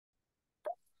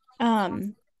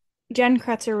Um, Jen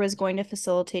Kretzer was going to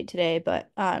facilitate today, but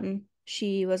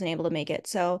she wasn't able to make it,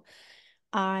 so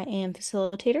I am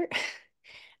facilitator.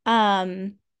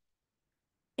 Um,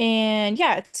 and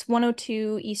yeah, it's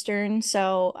 1:02 Eastern,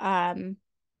 so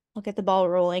I'll get the ball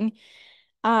rolling.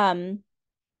 Um,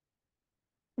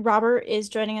 Robert is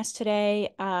joining us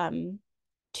today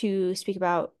to speak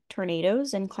about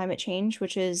tornadoes and climate change,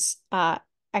 which is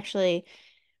actually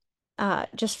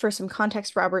just for some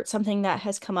context, Robert, something that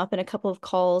has come up in a couple of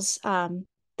calls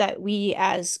that we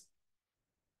as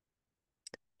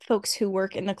folks who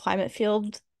work in the climate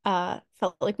field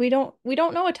felt like we don't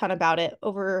know a ton about it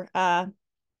overall.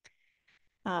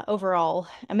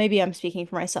 And maybe I'm speaking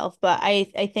for myself, but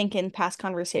I think in past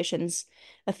conversations,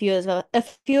 a few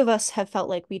of us have felt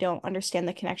like we don't understand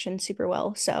the connection super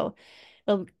well. So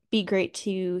it'll be great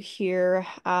to hear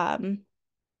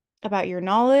about your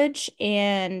knowledge,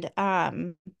 and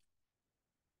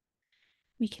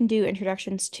we can do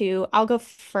introductions too. I'll go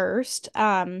first.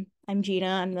 I'm Gina.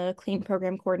 I'm the clean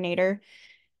program coordinator.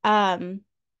 Um,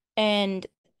 and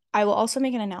I will also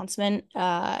make an announcement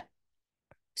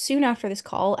soon after this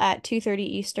call at 2:30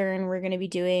 Eastern. We're going to be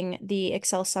doing the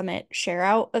Excel Summit Share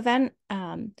Out event.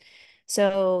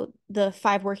 So the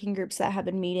 5 working groups that have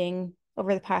been meeting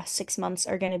over the past 6 months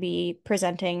are going to be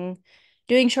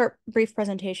doing short, brief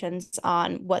presentations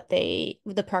on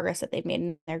the progress that they've made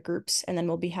in their groups, and then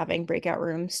we'll be having breakout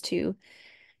rooms to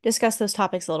discuss those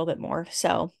topics a little bit more.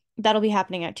 So that'll be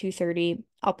happening at 2:30.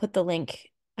 I'll put the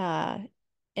link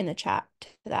in the chat to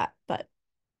that, but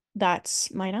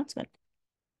that's my announcement.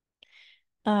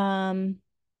 Um,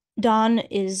 Don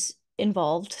is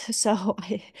involved, so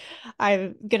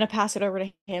I'm gonna pass it over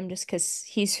to him just because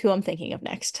he's who I'm thinking of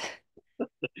next.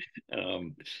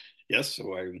 Um, yes,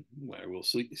 so I will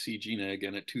see Gina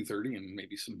again at 2:30 and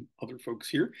maybe some other folks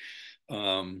here.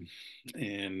 Um,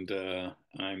 and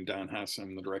I'm Don Haas.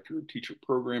 I'm the Director of Teacher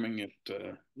Programming at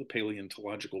the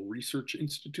Paleontological Research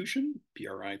Institution,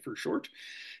 PRI for short,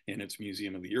 and its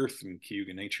Museum of the Earth and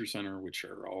Cayuga Nature Center, which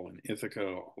are all in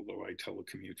Ithaca, although I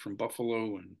telecommute from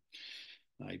Buffalo and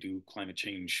I do climate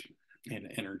change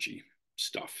and energy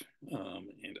stuff.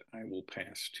 And I will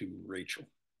pass to Rachel.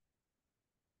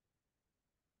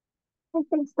 Hi,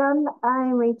 thanks, Don.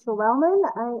 I'm Rachel Wellman.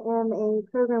 I am a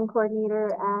program coordinator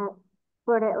at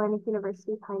Florida Atlantic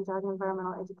University Pine Jog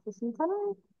Environmental Education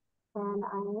Center, and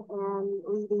I am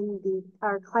leading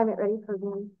our Climate Ready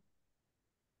program.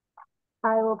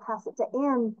 I will pass it to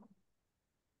Anne.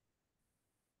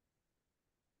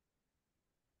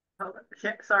 Oh,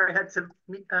 sorry, I had to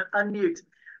unmute.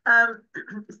 Um,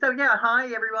 so yeah, hi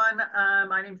everyone.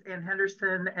 My name is Ann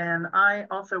Henderson, and I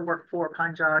also work for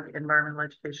Pine Jog Environmental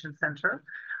Education Center,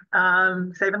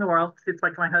 saving the world. It's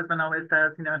like my husband always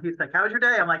says. He's like, "How was your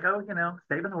day?" I'm like, "Oh,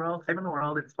 saving the world, saving the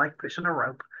world. It's like pushing a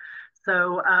rope."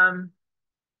 So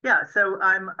yeah, so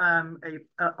I'm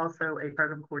also a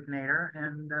program coordinator,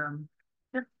 and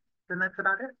yeah, then that's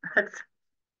about it. That's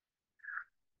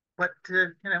what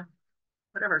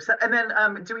whatever. So, and then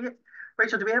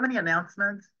Rachel, do we have any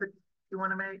announcements that you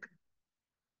want to make?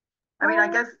 I mean, I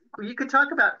guess you could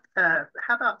talk about,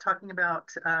 how about talking about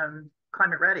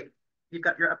Climate Ready? You've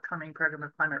got your upcoming program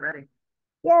of Climate Ready.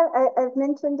 Yeah, I've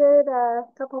mentioned it a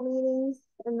couple meetings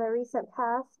in the recent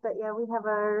past, but yeah, we have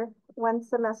our 1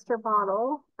 semester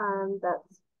model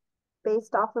that's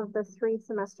based off of the 3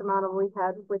 semester model we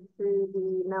had through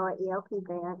the NOAA ELP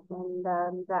grant,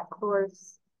 and that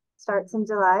course starts in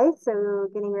July. So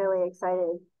getting really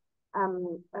excited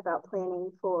about planning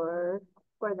for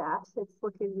that. It's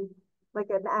looking like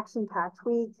an action-packed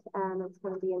week, and it's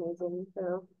going to be amazing.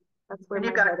 So that's where And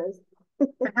my you've got, head is.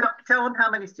 and tell them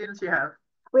how many students you have.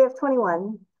 We have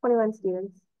 21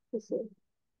 students this year.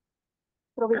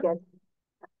 It'll be good.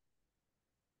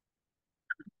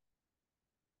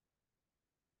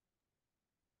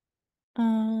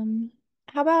 Um,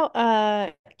 how about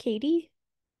Katie?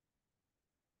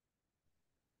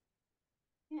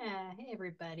 Yeah, hey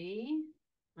everybody.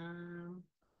 Um,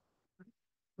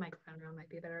 Microphone room might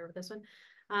be better over this one.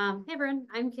 Hey everyone,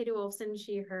 I'm Katie Wolfson,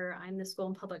 she, her. I'm the School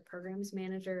and Public Programs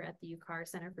Manager at the UCAR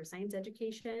Center for Science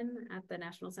Education at the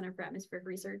National Center for Atmospheric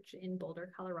Research in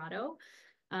Boulder, Colorado.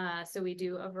 So we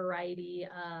do a variety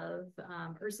of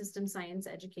Earth System Science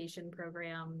education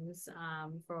programs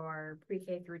for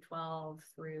pre-K through 12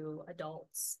 through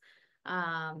adults.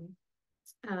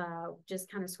 Just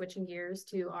kind of switching gears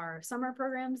to our summer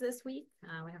programs this week.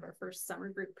 We have our first summer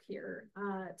group here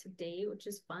today, which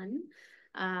is fun.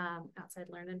 Outside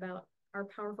learning about our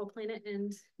powerful planet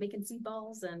and making seed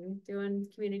balls and doing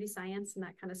community science and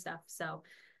that kind of stuff. So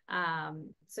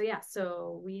So yeah,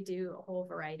 so we do a whole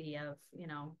variety of,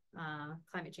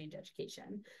 climate change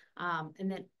education.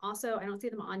 And then also, I don't see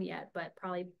them on yet, but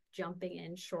probably jumping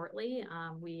in shortly.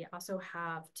 We also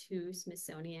have two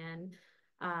Smithsonian,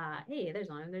 hey, there's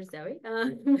one, there's Zoe.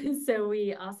 So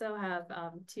we also have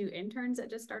two interns that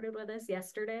just started with us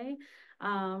yesterday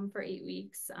for 8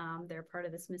 weeks. They're part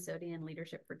of the Smithsonian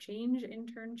Leadership for Change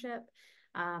internship.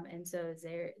 And so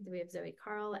there we have Zoe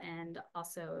Carl and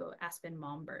also Aspen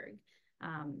Malmberg.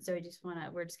 So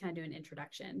we're just kind of doing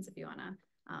introductions if you want to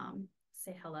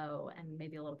say hello and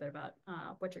maybe a little bit about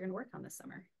what you're going to work on this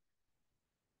summer.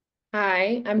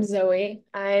 Hi, I'm Zoe.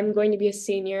 I'm going to be a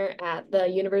senior at the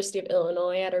University of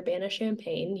Illinois at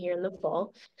Urbana-Champaign here in the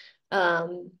fall.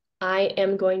 I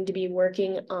am going to be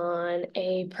working on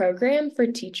a program for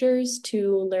teachers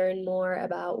to learn more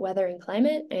about weather and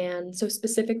climate. And so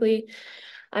specifically,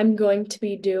 I'm going to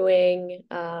be doing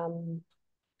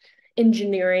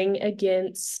engineering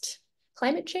against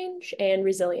climate change and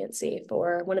resiliency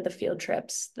for one of the field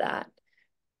trips that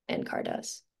NCAR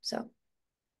does. So.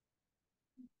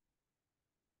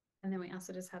 And then we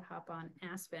also just had hop on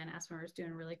Aspen. Aspen was doing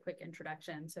a really quick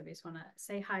introduction. So if you just want to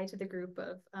say hi to the group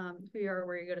of who you are,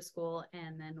 where you go to school,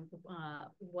 and then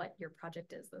what your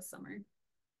project is this summer.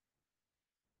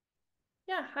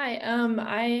 Yeah, hi.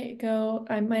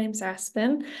 My name's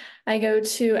Aspen. I go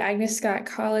to Agnes Scott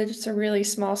College. It's a really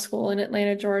small school in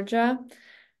Atlanta, Georgia.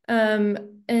 And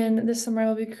this summer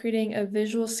I'll be creating a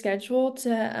visual schedule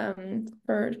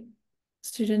for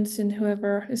students and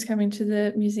whoever is coming to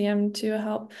the museum to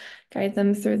help guide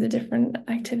them through the different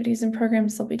activities and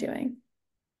programs they'll be doing.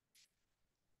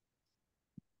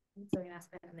 So in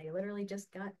Aspen, and they literally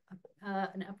just got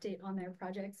an update on their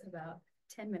projects about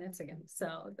 10 minutes ago.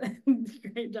 So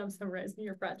great job summarizing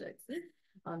your projects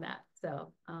on that.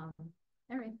 So all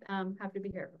right, happy to be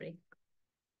here, everybody.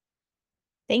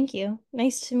 Thank you.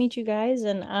 Nice to meet you guys,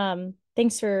 and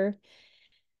thanks for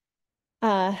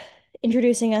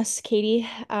introducing us, Katie.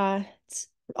 It's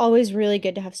always really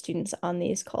good to have students on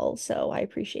these calls, so I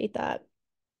appreciate that.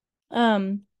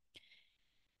 Um,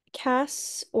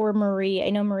 Cass or Marie?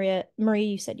 I know Marie,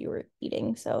 you said you were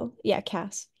eating, so yeah,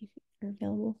 Cass, if you're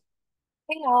available.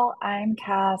 Hey y'all, I'm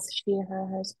Cass, she, her,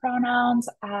 hers pronouns.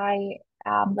 I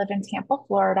live in Tampa,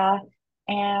 Florida,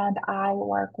 and I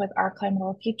work with our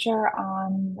climatology teacher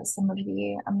on some of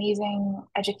the amazing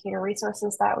educator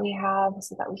resources that we have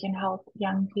so that we can help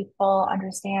young people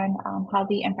understand how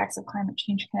the impacts of climate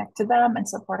change connect to them and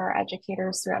support our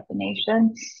educators throughout the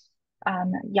nation.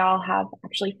 Y'all have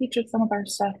actually featured some of our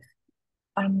stuff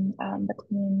on the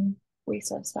Clean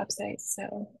resource website.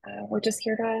 So we're just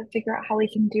here to figure out how we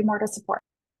can do more to support.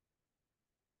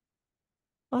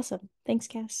 Awesome. Thanks,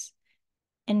 Cass.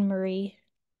 And Marie.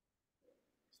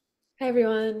 Hi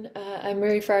everyone, I'm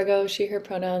Marie Fargo, she, her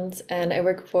pronouns, and I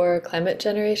work for Climate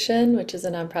Generation, which is a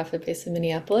nonprofit based in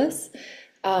Minneapolis.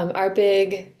 Our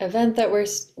big event that we're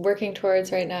working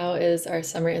towards right now is our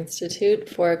Summer Institute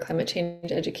for Climate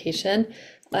Change Education.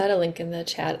 I'll add a link in the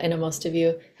chat. I know most of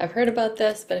you have heard about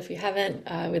this, but if you haven't,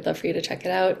 we'd love for you to check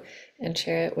it out and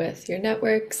share it with your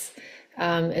networks.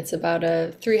 It's about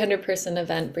a 300-person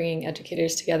event bringing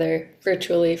educators together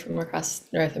virtually from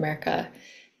across North America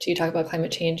to talk about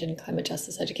climate change and climate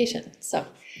justice education. So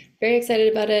very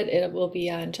excited about it. It will be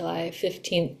on July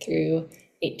 15th through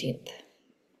 18th.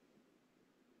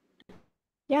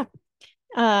 Yeah,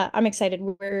 I'm excited.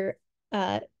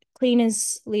 Clean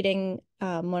is leading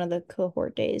one of the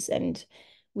cohort days, and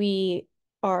we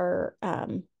are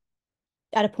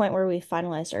at a point where we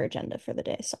finalized our agenda for the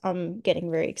day. So I'm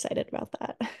getting very excited about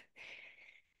that.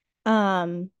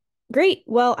 Great.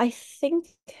 Well, I think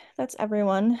that's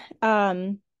everyone.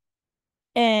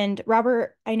 And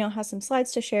Robert, I know, has some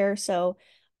slides to share, so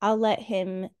I'll let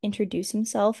him introduce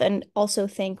himself and also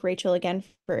thank Rachel again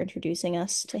for introducing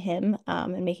us to him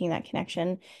and making that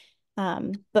connection.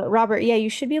 But Robert, yeah, you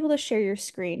should be able to share your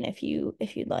screen if you'd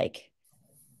like.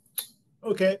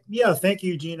 Okay. Yeah. Thank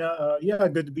you, Gina. Yeah,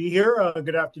 good to be here.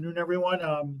 Good afternoon, everyone.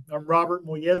 I'm Robert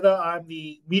Molleda. I'm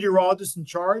the meteorologist in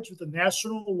charge with the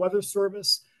National Weather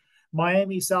Service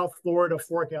Miami, South Florida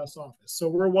Forecast Office. So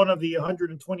we're one of the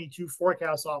 122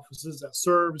 forecast offices that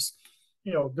serves,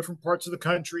 different parts of the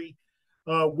country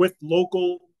with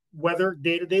local weather,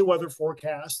 day-to-day weather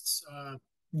forecasts,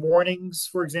 warnings,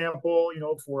 for example,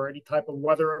 for any type of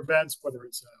weather events, whether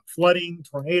it's flooding,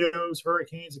 tornadoes,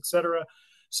 hurricanes, etc.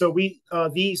 So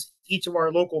each of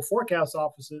our local forecast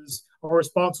offices are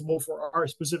responsible for our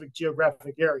specific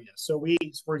geographic area. So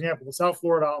for example, the South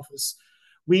Florida office,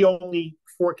 we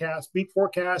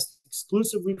forecast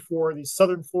exclusively for the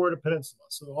Southern Florida Peninsula.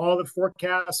 So all the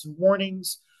forecasts and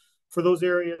warnings for those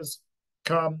areas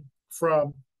come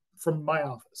from my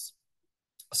office.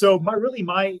 So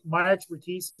my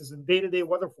expertise is in day-to-day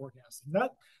weather forecasting,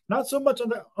 not so much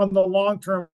on the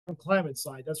long-term climate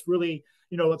side. That's really,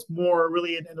 that's more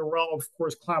really in the realm of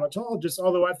course climatologists.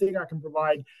 Although I think I can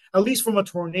provide, at least from a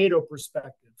tornado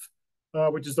perspective,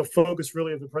 which is the focus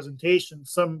really of the presentation,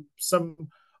 some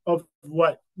of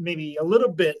what, maybe a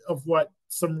little bit of what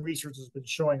some research has been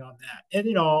showing on that.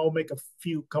 And I'll make a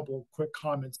couple of quick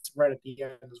comments right at the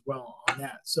end as well on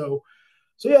that. So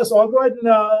yeah, so I'll go ahead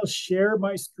and share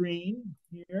my screen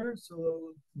here.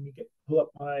 So let me pull up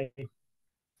my.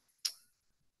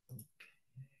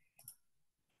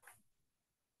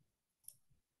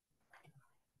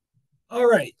 All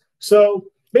right. So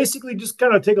basically, just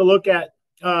kind of take a look at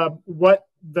what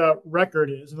the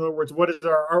record is. In other words, what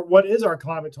is our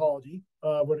climatology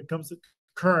when it comes to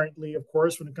currently, of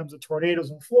course, when it comes to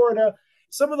tornadoes in Florida.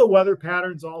 Some of the weather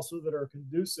patterns also that are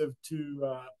conducive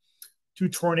to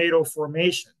tornado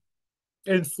formation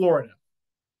in Florida.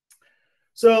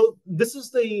 So this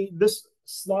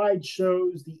slide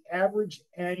shows the average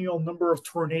annual number of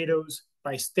tornadoes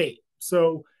by state.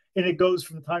 So, and it goes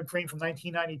from the time frame from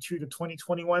 1992 to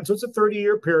 2021. So it's a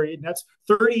 30-year period. And that's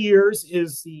 30 years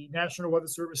is the National Weather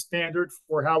Service standard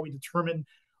for how we determine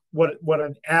what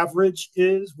an average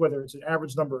is, whether it's an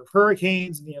average number of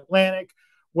hurricanes in the Atlantic,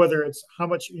 whether it's how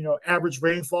much average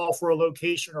rainfall for a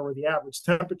location, or the average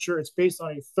temperature. It's based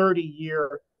on a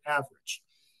 30-year average.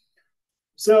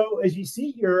 So as you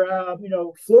see here,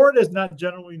 Florida is not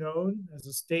generally known as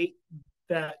a state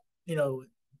that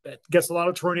that gets a lot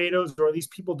of tornadoes, or at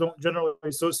least people don't generally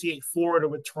associate Florida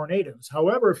with tornadoes.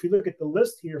 However, if you look at the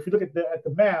list here, if you look at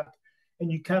the map, and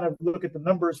you kind of look at the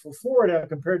numbers for Florida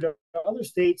compared to other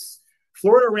states,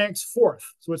 Florida ranks fourth.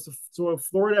 So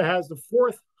Florida has the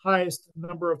fourth highest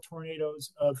number of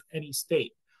tornadoes of any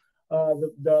state.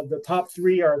 The top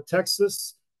three are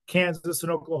Texas, Kansas,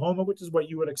 and Oklahoma, which is what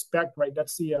you would expect, right?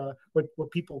 That's the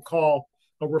what people call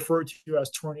or refer to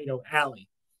as Tornado Alley.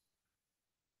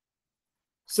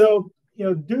 So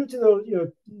due to those,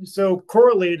 so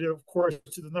correlated, of course,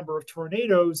 to the number of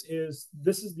tornadoes is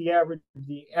the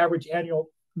average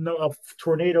annual of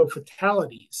tornado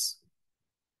fatalities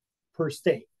per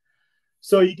state.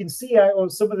 So you can see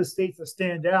some of the states that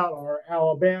stand out are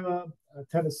Alabama,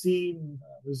 Tennessee,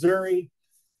 Missouri.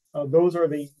 Those are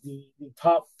the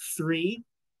top three.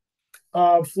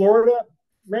 Florida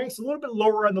ranks a little bit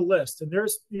lower on the list, and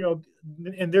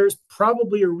there's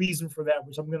probably a reason for that,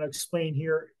 which I'm going to explain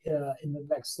here in the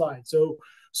next slide. So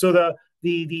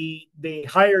the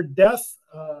higher death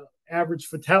average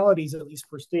fatalities, at least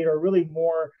per state, are really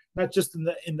more not just in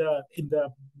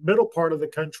the middle part of the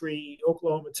country,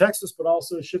 Oklahoma, Texas, but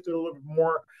also shifted a little bit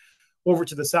more over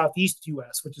to the southeast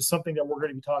U.S., which is something that we're going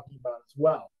to be talking about as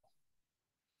well.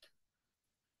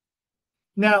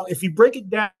 Now, if you break it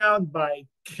down by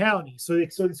county, so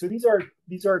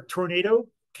these are tornado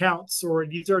counts, or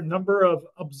these are number of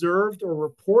observed or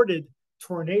reported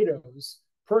tornadoes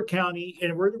per county,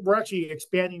 and we're actually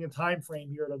expanding the time frame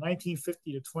here to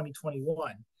 1950 to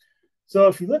 2021. So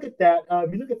if you look at that,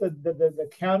 if you look at the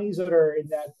counties that are in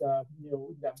that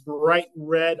that bright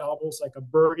red, almost like a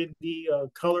burgundy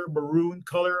color, maroon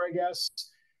color, I guess.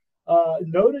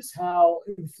 Notice how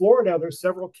in Florida there's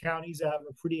several counties that have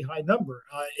a pretty high number,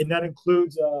 and that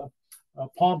includes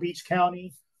Palm Beach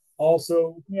County,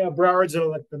 also Broward's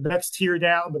like the next tier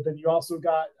down, but then you also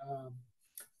got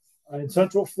in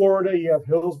Central Florida you have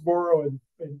Hillsborough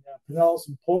and Pinellas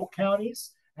and Polk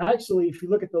counties. Actually, if you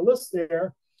look at the list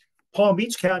there, Palm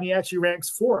Beach County actually ranks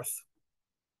fourth.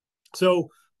 So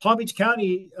Palm Beach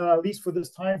County, at least for this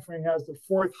time frame, has the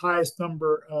fourth highest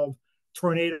number of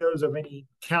tornadoes of any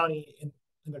county in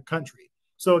the country.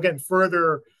 So again,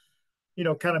 further,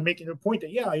 kind of making a point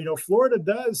that Florida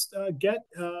does get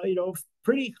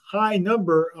pretty high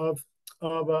number of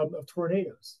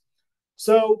tornadoes.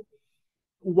 So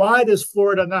why does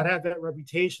Florida not have that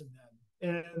reputation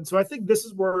then? And so I think this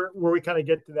is where we kind of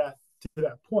get to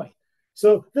that point.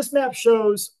 So this map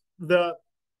shows the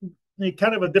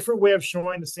kind of a different way of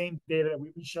showing the same data that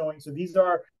we've been showing. So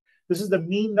this is the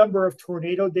mean number of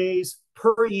tornado days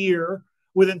per year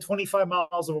within 25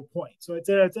 miles of a point. So I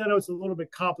know it's a little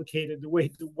bit complicated the way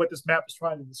what this map is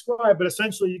trying to describe, but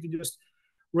essentially you can just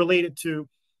relate it to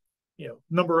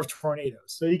number of tornadoes.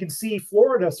 So you can see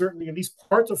Florida, certainly at least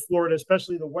parts of Florida,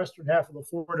 especially the western half of the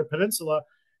Florida Peninsula,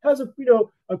 has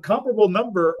a comparable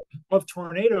number of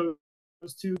tornadoes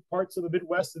to parts of the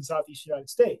Midwest and Southeast United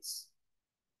States.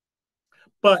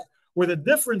 But where the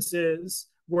difference is,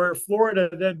 where Florida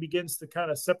then begins to kind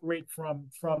of separate from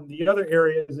the other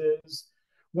areas, is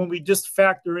when we just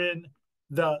factor in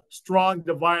the strong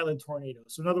to violent tornadoes.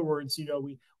 So in other words,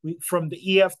 we from the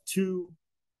EF2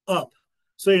 up.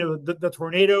 So the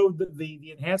tornado,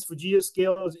 the enhanced Fujita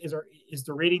scale is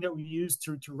the rating that we use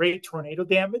to rate tornado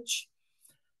damage.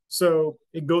 So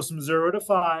it goes from 0 to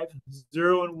 5,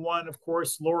 0 and 1, of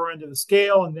course, lower end of the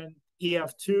scale, and then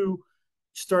EF2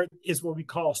 is what we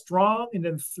call strong, and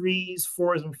then 3s,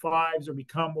 4s, and 5s are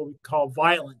become what we call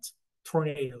violent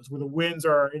tornadoes, where the winds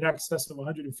are in excess of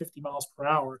 150 miles per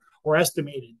hour, or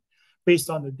estimated based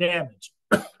on the damage.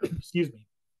 Excuse me.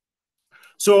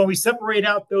 So when we separate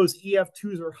out those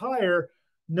EF2s or higher,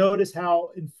 notice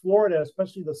how in Florida,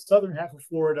 especially the southern half of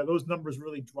Florida, those numbers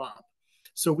really drop.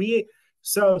 So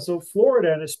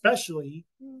Florida, and especially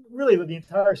really the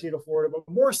entire state of Florida, but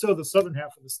more so the southern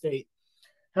half of the state,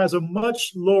 has a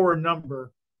much lower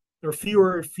number. There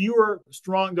are fewer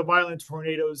strong to violent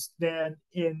tornadoes than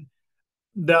in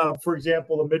for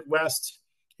example, the Midwest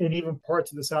and even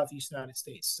parts of the Southeast United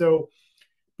States. So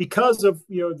because of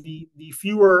the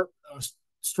fewer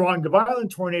strong to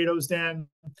violent tornadoes, then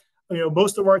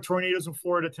most of our tornadoes in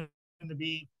Florida tend to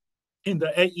be in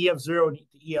the EF0 to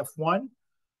EF1.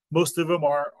 Most of them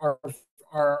are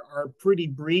pretty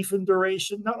brief in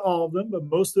duration. Not all of them, but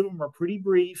most of them are pretty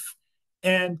brief,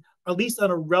 and at least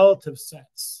in a relative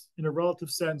sense,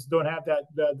 don't have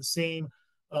the same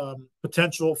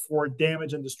potential for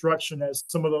damage and destruction as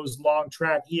some of those long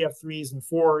track EF3s and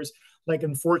 4s. Like,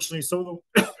 unfortunately, some of them,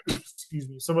 excuse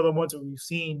me, some of the ones that we've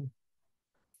seen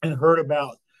and heard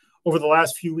about over the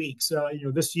last few weeks.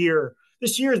 This year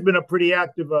has been a pretty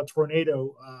active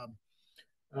tornado.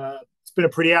 It's been a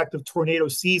pretty active tornado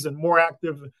season, more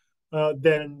active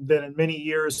than in many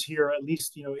years here, at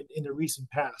least in the recent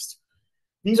past.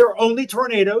 These are only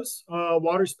tornadoes.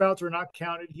 Water spouts are not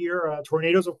counted here.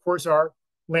 Tornadoes, of course, are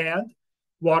land.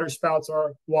 Water spouts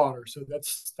are water. So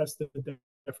that's the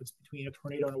difference between a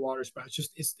tornado and a water spout.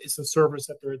 It's a surface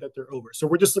that they're over. So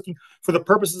we're just looking, for the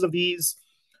purposes of these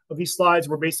slides,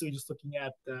 we're basically just looking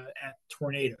at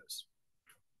tornadoes.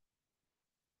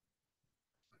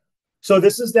 So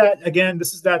this is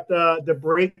the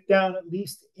breakdown, at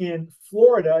least in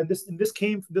Florida. This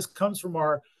comes from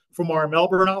our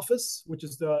Melbourne office, which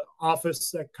is the office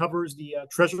that covers the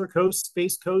Treasure Coast,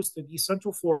 Space Coast, and East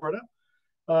Central Florida.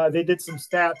 They did some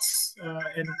stats,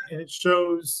 and it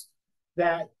shows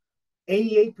that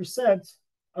 88%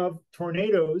 of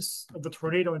the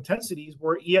tornado intensities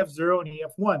were EF0 and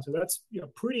EF1. So that's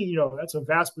that's a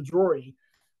vast majority,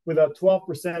 with a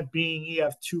 12% being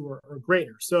EF2 or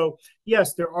greater. So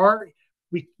yes,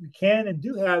 we can and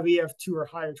do have EF2 or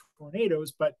higher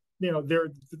tornadoes, but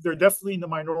they're definitely in the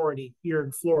minority here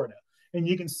in Florida. And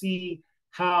you can see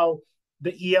how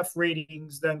the EF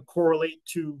ratings then correlate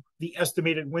to the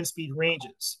estimated wind speed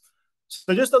ranges.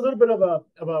 So just a little bit of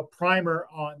a primer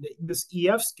on this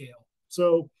EF scale.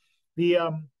 So the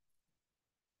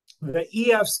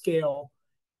EF scale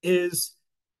is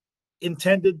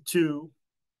intended to,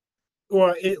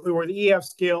 or the EF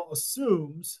scale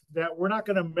assumes that we're not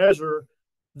going to measure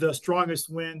the strongest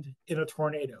wind in a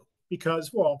tornado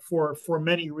because, well, for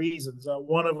many reasons.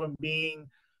 One of them being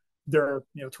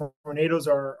tornadoes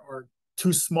are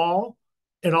too small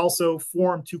and also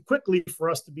form too quickly for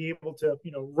us to be able to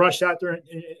rush out there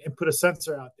and put a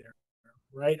sensor out there,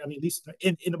 right? I mean, at least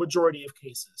in the majority of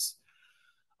cases.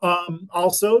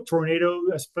 Also, tornado,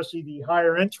 especially the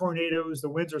higher end tornadoes, the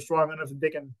winds are strong enough that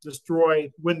they can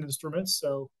destroy wind instruments.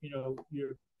 So those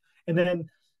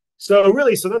are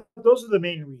the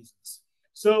main reasons.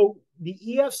 So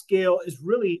the EF scale is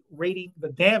really rating the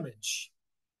damage.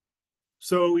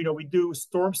 So we do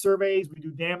storm surveys, we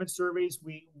do damage surveys,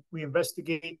 we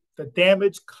investigate the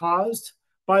damage caused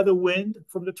by the wind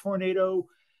from the tornado.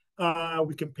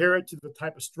 We compare it to the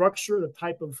type of structure, the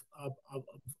type of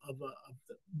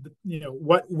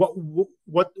what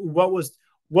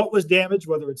was damaged,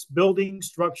 whether it's buildings,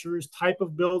 structures, type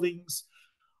of buildings,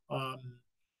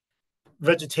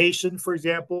 vegetation, for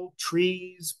example,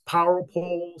 trees, power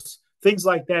poles, things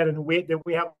like that. And we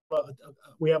have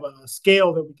a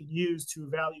scale that we can use to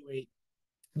evaluate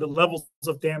the levels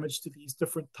of damage to these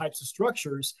different types of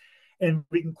structures, and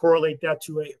we can correlate that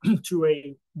to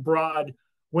a broad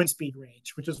wind speed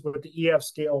range, which is what the EF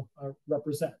scale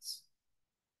represents.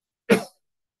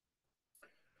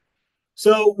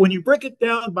 So when you break it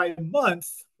down by month,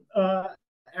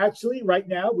 actually right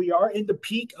now we are in the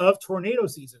peak of tornado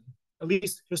season, at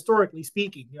least historically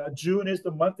speaking. June is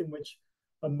the month in which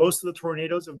most of the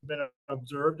tornadoes have been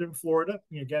observed in Florida,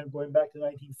 again, going back to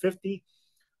 1950.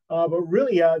 But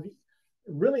really, I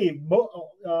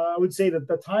would say that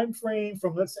the time frame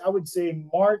from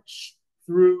March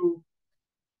through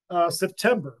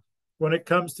September, when it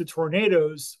comes to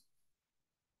tornadoes,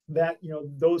 that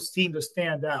those seem to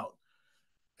stand out.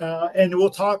 And we'll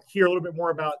talk here a little bit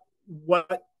more about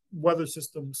what weather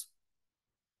systems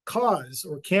cause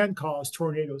or can cause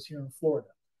tornadoes here in Florida.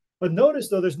 But notice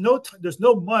though, there's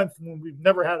no month when we've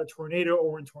never had a tornado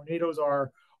or when tornadoes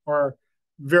are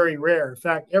very rare. In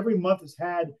fact, every month has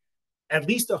had at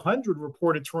least 100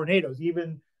 reported tornadoes.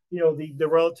 Even the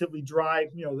relatively dry,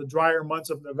 the drier months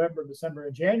of November, December,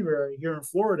 and January here in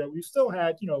Florida, we've still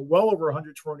had well over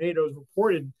 100 tornadoes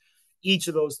reported each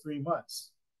of those 3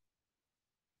 months.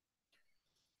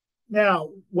 Now,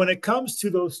 when it comes to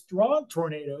those strong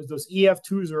tornadoes, those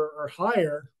EF2s or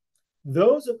higher,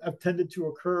 those have tended to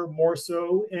occur more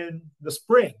so in the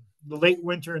spring, the late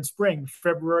winter and spring,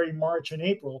 February, March, and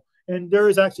April. And there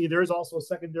is also a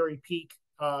secondary peak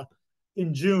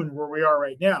in June where we are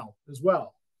right now as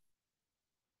well.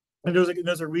 And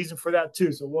there's a reason for that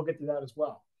too. So we'll get to that as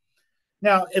well.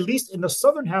 Now, at least in the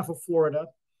southern half of Florida,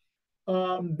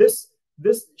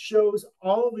 this shows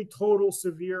all of the total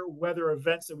severe weather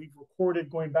events that we've recorded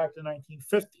going back to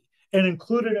 1950. And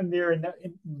included in there, in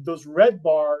those red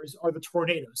bars, are the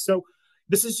tornadoes. So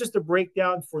this is just a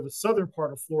breakdown for the southern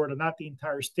part of Florida, not the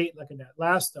entire state, like in that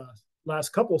last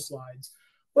couple slides.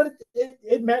 But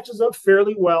it matches up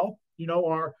fairly well.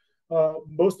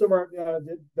 Most of our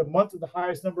the month of the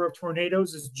highest number of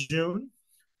tornadoes is June,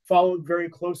 followed very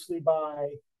closely by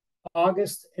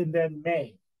August and then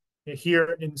May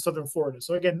here in southern Florida.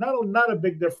 So again, not a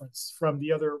big difference from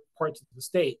the other parts of the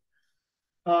state.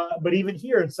 But even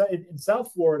here in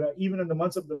South Florida, even in the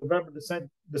months of November,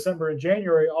 December, and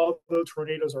January, although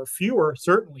tornadoes are fewer,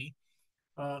 certainly,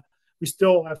 we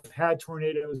still have had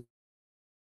tornadoes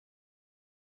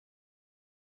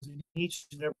in each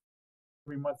and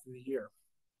every month of the year.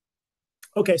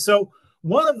 Okay, so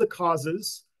one of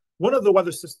the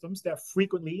weather systems that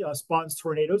frequently spawns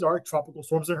tornadoes are tropical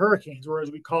storms and hurricanes, or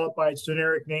as we call it by its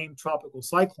generic name, tropical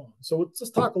cyclones. So let's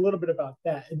just talk a little bit about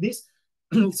that.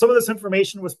 And some of this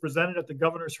information was presented at the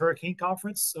Governor's Hurricane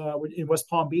Conference in West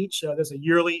Palm Beach. There's a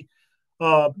yearly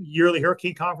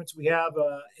hurricane conference we have.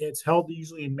 It's held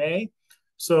usually in May.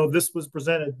 So this was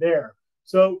presented there.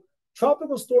 So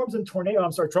tropical storms and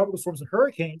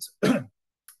hurricanes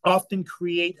often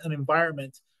create an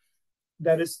environment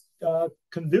that is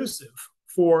conducive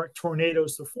for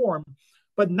tornadoes to form,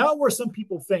 but not where some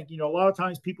people think. A lot of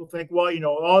times people think, well,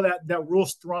 all that real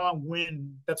strong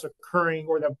wind that's occurring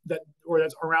or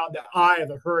that's around the eye of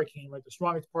the hurricane, like the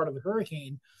strongest part of the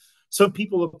hurricane, some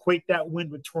people equate that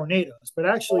wind with tornadoes. But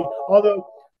actually, although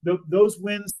those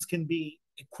winds can be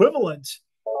equivalent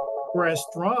or as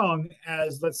strong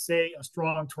as, let's say, a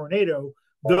strong tornado,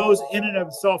 those in and of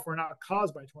itself are not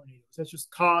caused by tornadoes. That's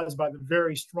just caused by the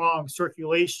very strong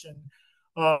circulation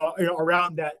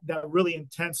around that really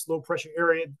intense low pressure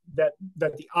area that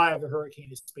the eye of the hurricane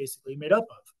is basically made up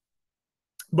of.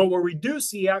 But where we do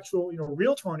see actual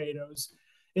real tornadoes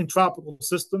in tropical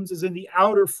systems is in the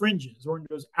outer fringes, or in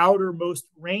those outermost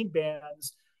rain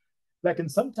bands that can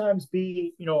sometimes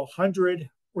be 100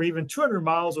 or even 200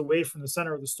 miles away from the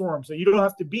center of the storm. So you don't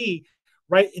have to be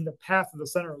right in the path of the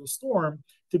center of the storm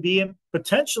to be in,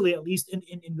 potentially at least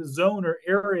in the zone or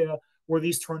area where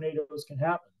these tornadoes can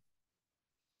happen.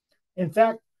 In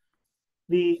fact,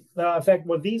 these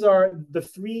are the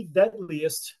 3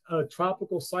 deadliest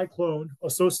tropical cyclone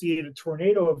associated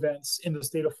tornado events in the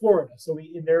state of Florida. So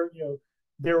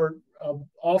there were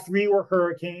all 3 were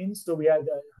hurricanes. So we had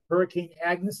Hurricane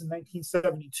Agnes in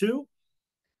 1972,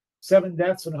 7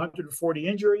 deaths and 140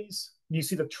 injuries. And you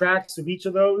see the tracks of each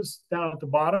of those down at the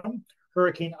bottom.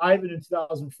 Hurricane Ivan in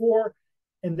 2004,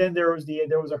 and then there was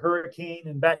a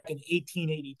hurricane back in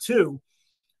 1882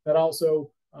 that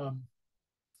also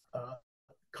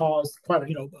caused quite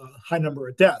a high number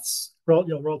of deaths,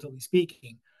 relatively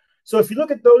speaking. So if you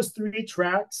look at those 3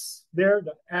 tracks there,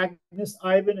 the Agnes,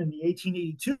 Ivan, and the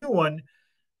 1882 one,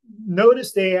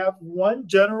 notice they have one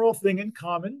general thing in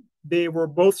common. They were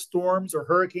both storms or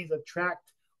hurricanes that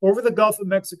tracked over the Gulf of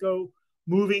Mexico,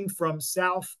 moving from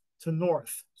south to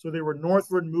north. So they were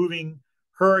northward moving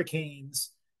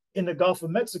hurricanes in the Gulf of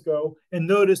Mexico. And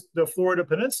notice the Florida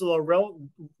Peninsula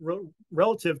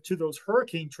relative to those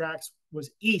hurricane tracks was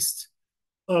east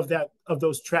of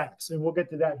those tracks. And we'll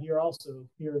get to that here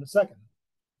in a second.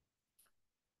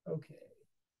 Okay,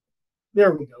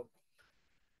 there we go.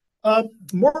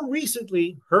 More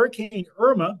recently, Hurricane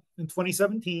Irma in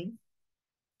 2017.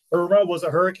 Irma was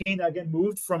a hurricane that again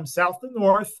moved from south to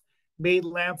north, made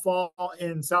landfall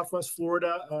in southwest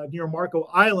Florida near Marco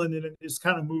Island, and it just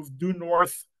kind of moved due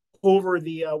north over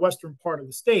the western part of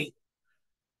the state.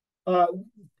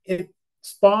 It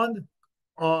spawned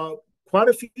quite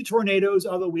a few tornadoes,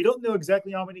 although we don't know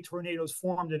exactly how many tornadoes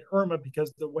formed in Irma,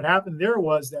 because what happened there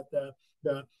was that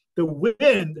the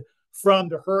wind from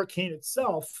the hurricane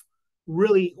itself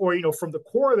really, or from the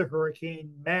core of the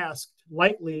hurricane,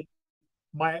 likely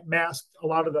masked a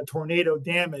lot of the tornado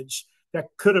damage that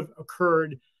could have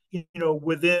occurred,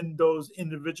 within those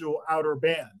individual outer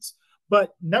bands.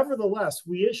 But nevertheless,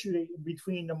 we issued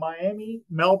between the Miami,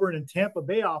 Melbourne, and Tampa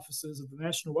Bay offices of the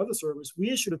National Weather Service, we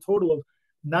issued a total of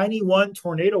 91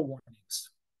 tornado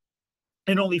warnings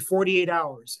in only 48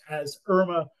 hours as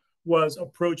Irma was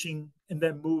approaching and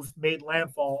then made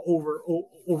landfall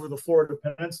over the Florida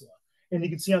Peninsula. And you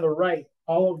can see on the right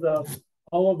all of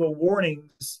the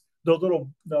warnings.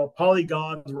 The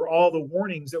polygons were all the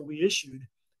warnings that we issued,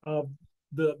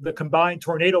 the combined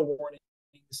tornado warnings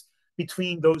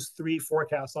between those three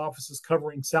forecast offices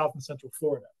covering South and Central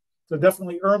Florida. So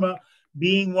definitely Irma,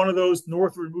 being one of those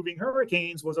northward moving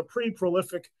hurricanes, was a pretty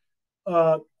prolific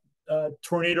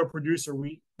tornado producer.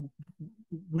 We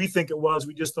think it was.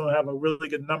 We just don't have a really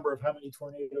good number of how many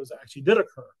tornadoes actually did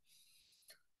occur.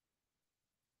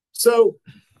 So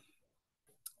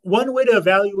one way to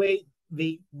evaluate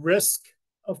the risk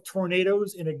of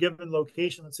tornadoes in a given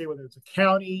location, let's say whether it's a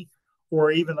county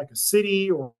or even like a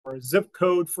city or a zip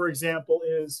code, for example,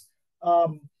 is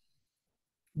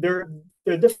there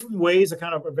are different ways to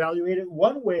kind of evaluate it.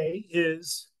 One way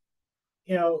is,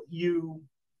 you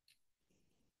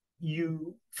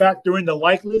factor in the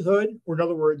likelihood, or in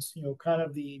other words, kind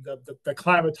of the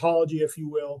climatology, if you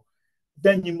will.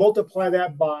 Then you multiply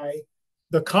that by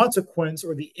the consequence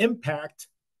or the impact.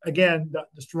 Again,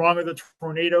 the stronger the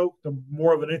tornado, the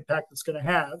more of an impact it's going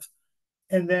to have.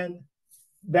 And then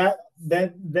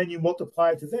you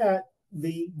multiply to that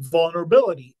the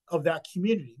vulnerability of that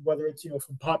community, whether it's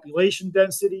from population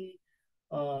density,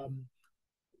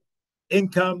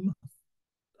 income,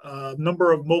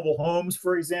 number of mobile homes,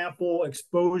 for example,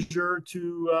 exposure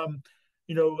to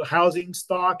housing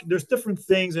stock. There's different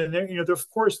things, and of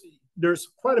course there's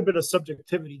quite a bit of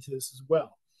subjectivity to this as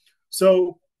well.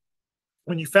 So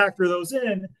when you factor those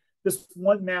in, this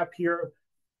one map here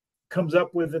comes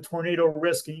up with the tornado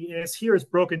risk, and it's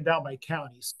broken down by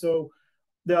counties. So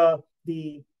the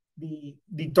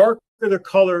darker the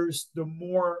colors, the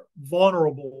more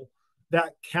vulnerable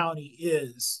that county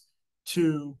is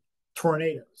to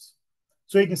tornadoes.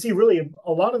 So you can see really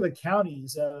a lot of the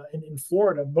counties in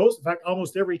Florida, in fact,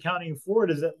 almost every county in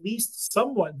Florida is at least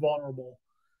somewhat vulnerable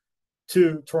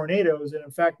to tornadoes. And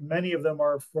in fact, many of them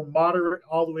are from moderate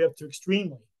all the way up to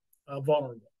extremely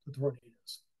vulnerable to tornadoes.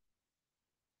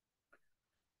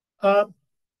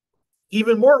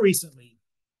 Even more recently,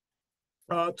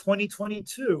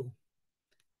 2022,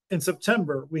 in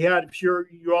September, we had, if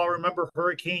you all remember,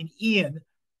 Hurricane Ian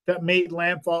that made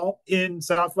landfall in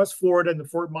Southwest Florida in the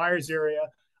Fort Myers area.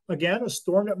 Again, a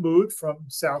storm that moved from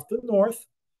south to north,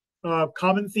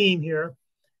 common theme here.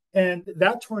 And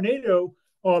that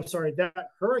that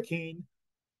hurricane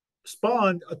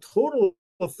spawned a total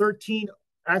of 13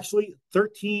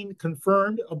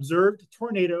 confirmed observed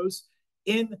tornadoes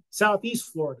in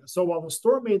Southeast Florida. So while the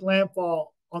storm made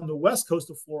landfall on the west coast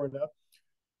of Florida,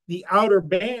 the outer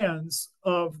bands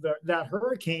of that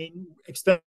hurricane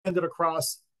extended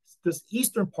across this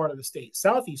eastern part of the state,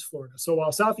 Southeast Florida. So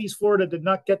while Southeast Florida did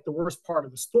not get the worst part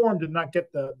of the storm, did not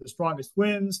get the strongest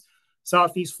winds,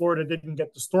 Southeast Florida didn't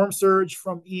get the storm surge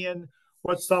from Ian.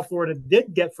 What South Florida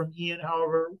did get from Ian,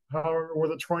 however, were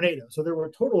the tornadoes. So there were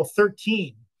a total of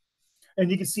 13. And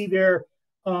you can see there,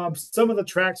 some of the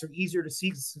tracks are easier to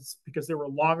see because there were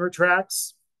longer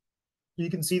tracks. You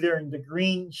can see there in the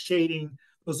green shading,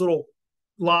 those little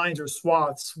lines or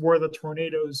swaths where the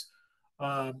tornadoes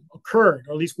occurred,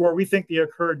 or at least where we think they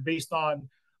occurred based on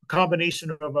a combination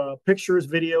of pictures,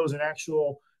 videos, and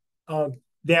actual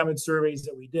damage surveys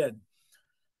that we did.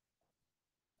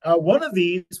 One of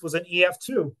these was an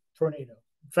EF2 tornado.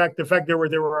 In fact, there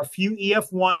were a few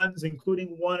EF1s,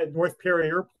 including one at North Perry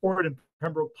Airport in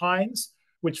Pembroke Pines,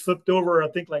 which flipped over, I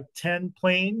think, like 10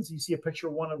 planes. You see a picture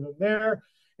of one of them there.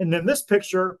 And then this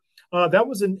picture, that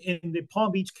was in the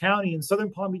Palm Beach County, in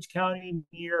southern Palm Beach County,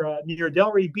 near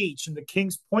Delray Beach in the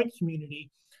Kings Point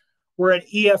community, where an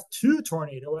EF2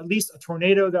 tornado, at least a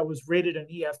tornado that was rated an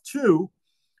EF2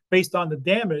 based on the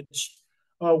damage,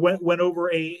 went over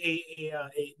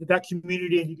that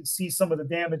community, and you can see some of the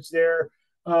damage there.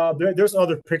 There's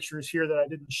other pictures here that I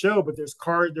didn't show, but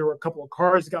there were a couple of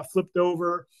cars that got flipped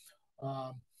over.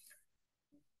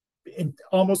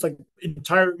 Almost like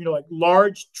entire, like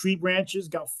large tree branches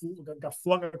got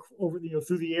flung over,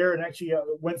 through the air, and actually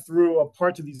went through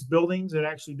parts of these buildings and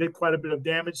actually did quite a bit of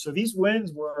damage. So these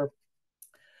winds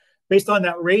based on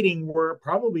that rating, were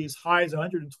probably as high as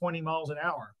 120 miles an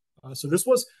hour. So this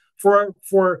was for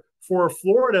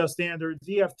Florida standards,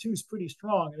 EF2 is pretty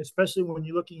strong, and especially when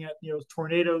you're looking at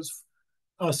tornadoes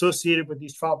associated with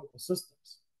these tropical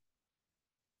systems.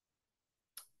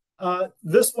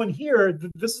 This one here,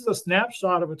 this is a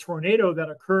snapshot of a tornado that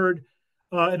occurred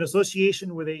in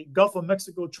association with a Gulf of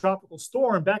Mexico tropical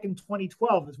storm back in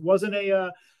 2012. This wasn't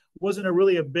a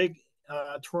really a big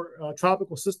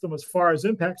tropical system as far as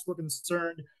impacts were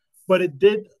concerned, but it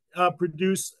did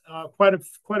produce quite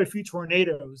a few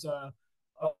tornadoes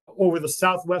over the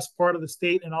southwest part of the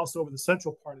state and also over the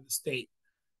central part of the state.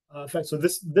 In fact, so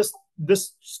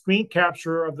this screen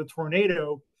capture of the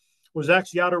tornado was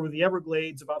actually out over the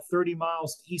Everglades, about 30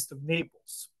 miles east of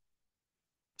Naples.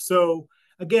 So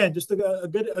again, just a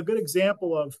good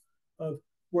example of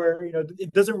where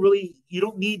it doesn't really, you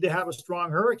don't need to have a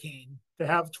strong hurricane to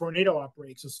have tornado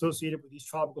outbreaks associated with these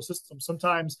tropical systems.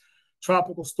 Sometimes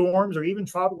tropical storms or even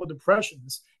tropical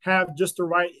depressions have just the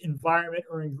right environment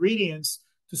or ingredients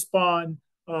to spawn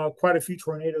quite a few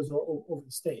tornadoes over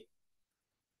the state.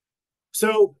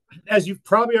 So, as you've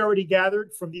probably already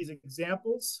gathered from these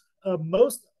examples,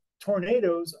 most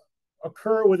tornadoes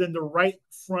occur within the right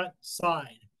front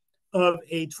side of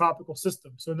a tropical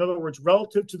system. So, in other words,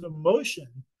 relative to the motion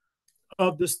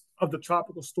of the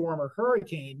tropical storm or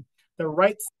hurricane, the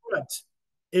right front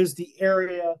is the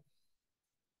area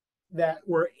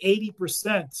where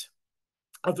 80%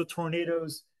 of the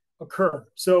tornadoes occur.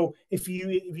 So, if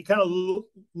you kind of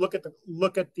look at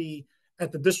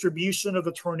the distribution of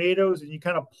the tornadoes and you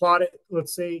kind of plot it,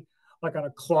 let's say like on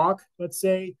a clock, let's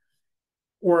say,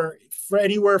 or for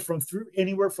anywhere from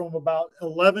about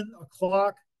 11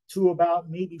 o'clock to about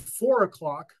maybe 4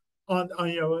 o'clock on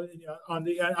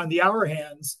the hour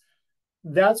hands,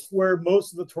 that's where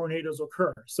most of the tornadoes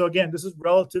occur. So again, this is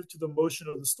relative to the motion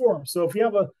of the storm. So if you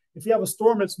have a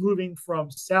storm that's moving from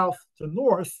south to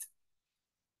north,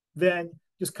 then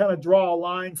just kind of draw a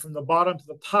line from the bottom to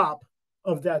the top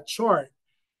of that chart.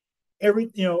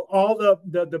 All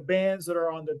the bands that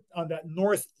are on that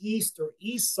northeast or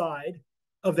east side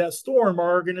of that storm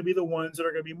are going to be the ones that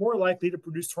are going to be more likely to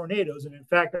produce tornadoes. And in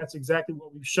fact, that's exactly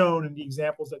what we've shown in the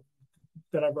examples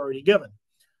that I've already given.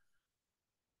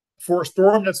 For a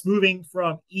storm that's moving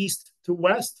from east to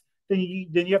west, then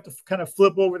you have to kind of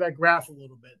flip over that graph a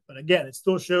little bit. But again, it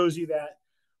still shows you that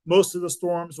most of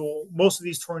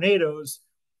these tornadoes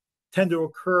tend to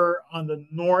occur on the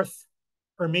north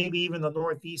or maybe even the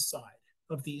northeast side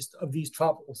of these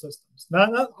tropical systems.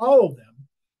 Not all of them,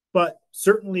 but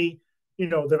certainly,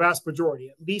 the vast majority,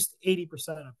 at least 80%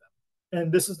 of them.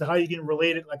 And this is how you can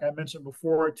relate it, like I mentioned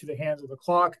before, to the hands of the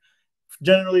clock.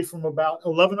 Generally from about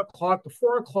 11 o'clock to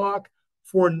 4 o'clock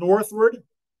for a northward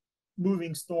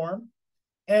moving storm,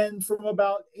 and from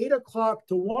about 8 o'clock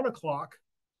to 1 o'clock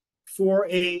for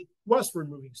a westward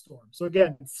moving storm. So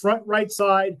again, front right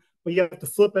side, but you have to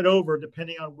flip it over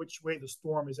depending on which way the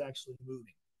storm is actually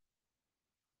moving.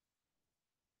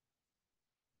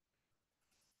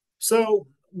 So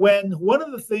one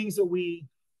of the things that we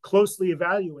closely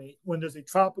evaluate when there's a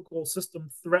tropical system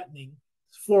threatening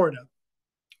Florida,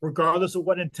 regardless of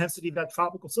what intensity that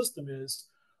tropical system is,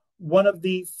 one of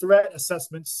the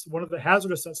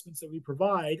hazard assessments that we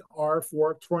provide are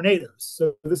for tornadoes.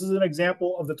 So this is an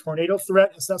example of the tornado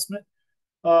threat assessment.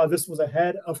 This was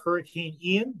ahead of Hurricane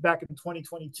Ian back in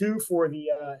 2022 for the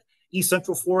East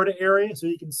Central Florida area. So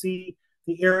you can see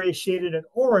the area shaded in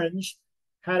orange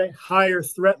had a higher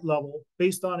threat level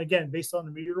based on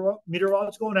the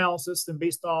meteorological analysis and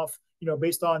based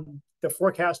on the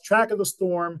forecast track of the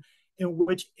storm in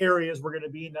which areas were going to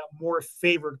be in that more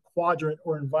favored quadrant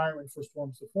or environment for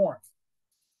storms to form.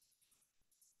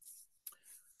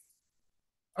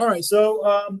 All right,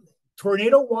 so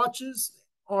tornado watches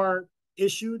are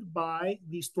issued by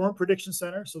the Storm Prediction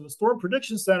Center. So the Storm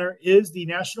Prediction Center is the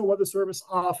National Weather Service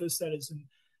office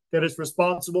that is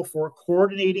responsible for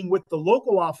coordinating with the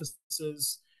local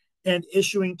offices and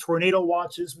issuing tornado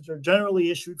watches, which are generally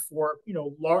issued for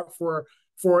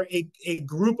a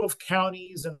group of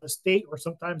counties in the state, or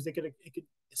sometimes it could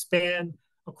span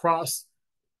across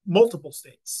multiple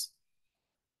states.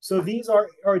 So these are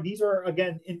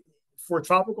again, for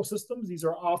tropical systems, these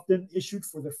are often issued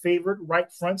for the favored right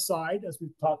front side, as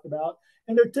we've talked about,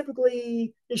 and they're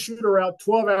typically issued around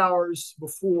 12 hours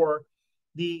before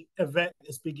the event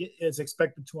is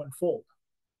expected to unfold.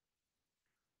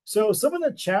 So some of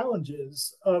the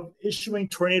challenges of issuing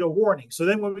tornado warnings. So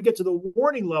then when we get to the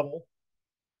warning level,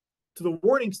 to the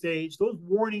warning stage, those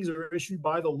warnings are issued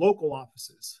by the local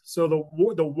offices. So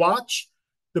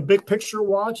the big picture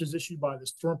watch is issued by the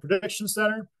Storm Prediction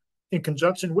Center in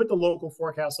conjunction with the local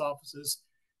forecast offices.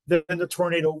 then the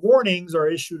tornado warnings are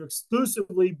issued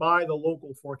exclusively by the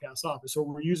local forecast office. So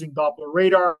we're using Doppler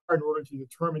radar in order to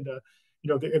determine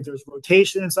if there's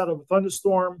rotation inside of a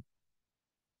thunderstorm,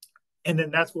 and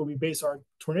then that's what we base our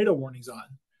tornado warnings on.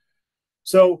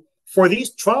 So for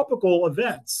these tropical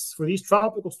events, for these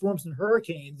tropical storms and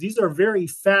hurricanes, these are very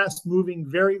fast moving,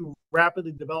 very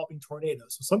rapidly developing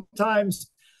tornadoes. So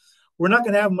sometimes we're not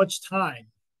going to have much time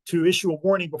to issue a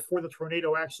warning before the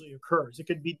tornado actually occurs. It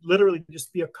could be literally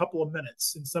just be a couple of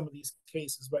minutes in some of these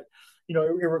cases, but it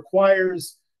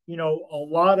requires a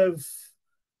lot of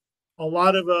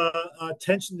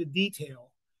attention to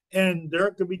detail. And there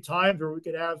could be times where we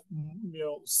could have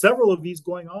several of these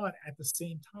going on at the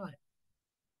same time,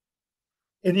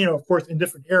 and of course in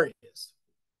different areas.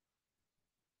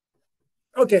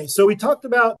 Okay, so we talked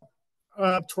about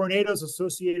tornadoes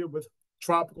associated with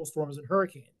tropical storms and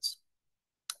hurricanes.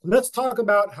 Let's talk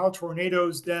about how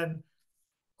tornadoes then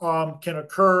can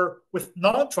occur with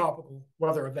non-tropical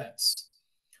weather events.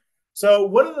 So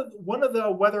one of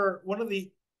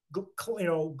the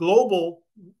global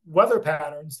weather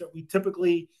patterns that we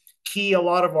typically key a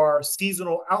lot of our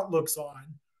seasonal outlooks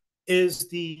on is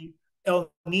the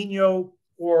El Nino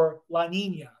or La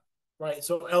Nina, right?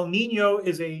 So El Nino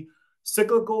is a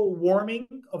cyclical warming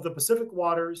of the Pacific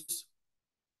waters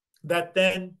that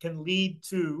then can lead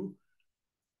to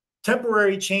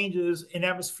temporary changes in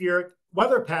atmospheric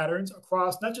weather patterns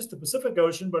across not just the Pacific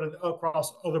Ocean, but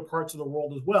across other parts of the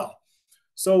world as well.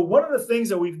 So one of the things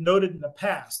that we've noted in the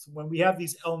past, when we have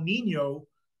these El Nino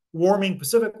warming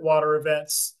Pacific water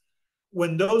events,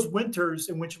 when those winters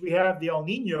in which we have the El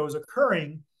Ninos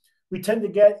occurring, we tend to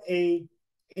get a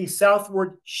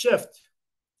southward shift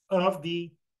of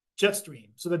the jet stream.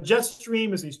 So the jet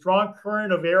stream is a strong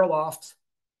current of air aloft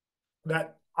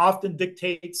that often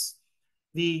dictates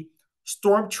the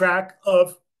storm track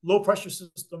of low pressure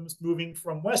systems moving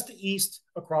from west to east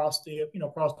across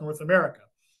North America.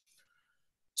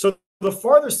 So the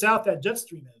farther south that jet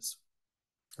stream is,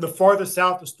 the farther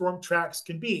south the storm tracks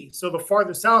can be. So the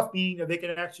farther south meaning that they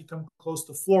can actually come close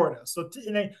to Florida. So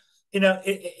in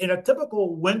a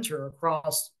typical winter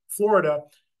across Florida,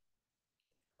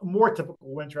 a more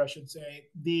typical winter, I should say,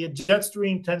 the jet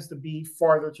stream tends to be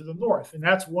farther to the north, and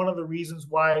that's one of the reasons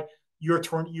why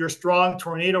your strong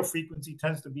tornado frequency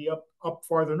tends to be up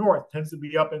farther north, tends to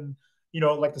be up in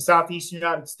like the southeastern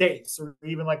United States or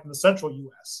even like in the central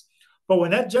U.S. But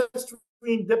when that jet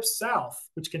stream dips south,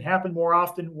 which can happen more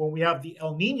often when we have the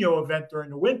El Nino event during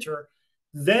the winter,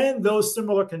 then those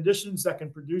similar conditions that can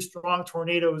produce strong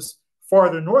tornadoes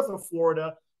farther north of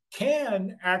Florida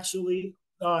can actually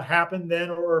happen then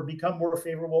or become more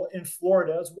favorable in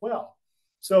Florida as well.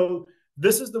 So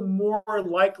this is the more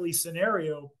likely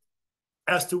scenario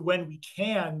as to when we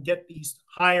can get these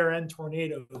higher end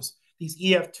tornadoes, these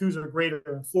EF2s or greater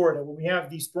in Florida, when we have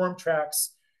these storm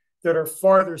tracks that are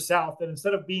farther south, that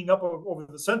instead of being up over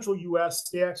the central US,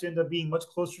 they actually end up being much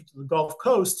closer to the Gulf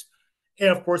Coast. And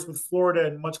of course, with Florida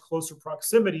in much closer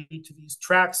proximity to these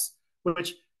tracks,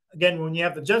 which again, when you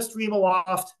have the jet stream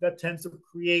aloft, that tends to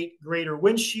create greater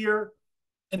wind shear.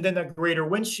 And then that greater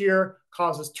wind shear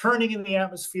causes turning in the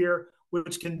atmosphere,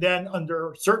 which can then,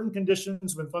 under certain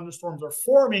conditions, when thunderstorms are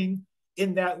forming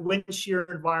in that wind shear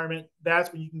environment,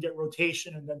 that's when you can get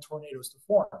rotation and then tornadoes to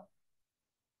form.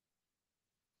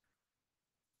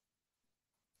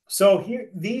 So here,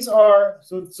 this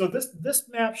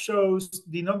map shows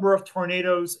the number of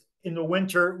tornadoes in the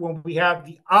winter when we have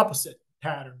the opposite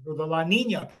pattern or the La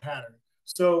Nina pattern.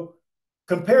 So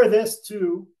compare this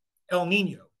to El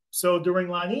Nino. So during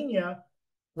La Nina,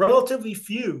 relatively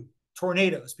few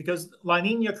tornadoes because La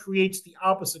Nina creates the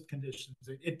opposite conditions.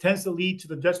 It tends to lead to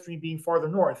the jet stream being farther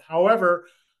north. However,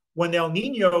 when El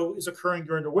Nino is occurring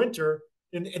during the winter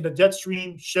and the jet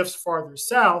stream shifts farther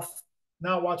south,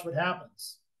 now watch what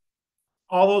happens.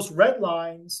 All those red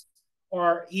lines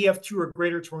are EF2 or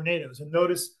greater tornadoes. And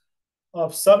notice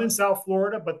of some in South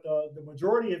Florida, but the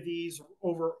majority of these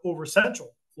over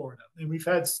central Florida. And we've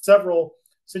had several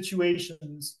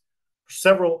situations,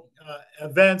 several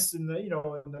events in the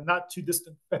not too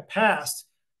distant past.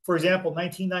 For example,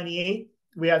 1998,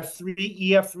 we had 3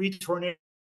 EF3 tornadoes.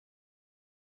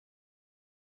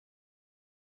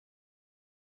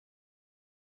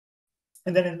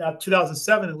 And then in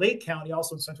 2007 in Lake County,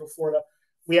 also in Central Florida,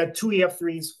 we had 2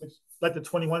 EF3s, which led to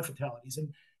 21 fatalities.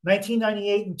 And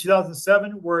 1998 and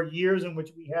 2007 were years in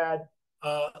which we had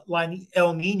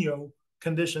El Nino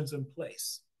conditions in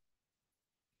place.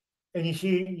 And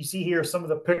you see here some of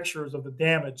the pictures of the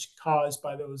damage caused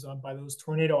by those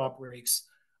tornado outbreaks.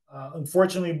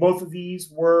 Unfortunately, both of these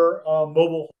were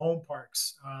mobile home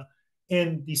parks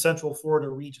in the Central Florida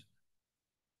region.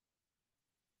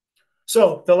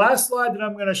 So the last slide that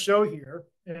I'm going to show here,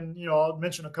 and I'll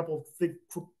mention a couple of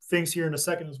things here in a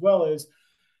second as well, is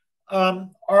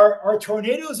are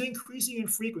tornadoes increasing in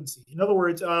frequency? In other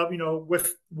words,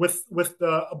 with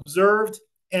the observed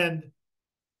and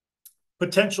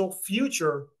potential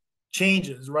future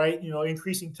changes, right?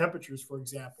 Increasing temperatures, for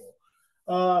example.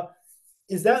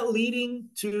 Is that leading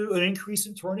to an increase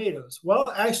in tornadoes? Well,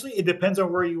 actually, it depends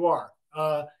on where you are.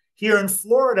 Here in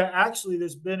Florida, actually,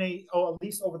 there's been at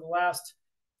least over the last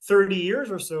 30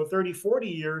 years or so, 30, 40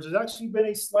 years, there's actually been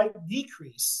a slight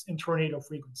decrease in tornado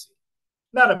frequency.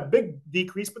 Not a big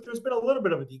decrease, but there's been a little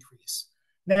bit of a decrease.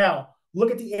 Now,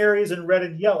 look at the areas in red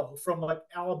and yellow from like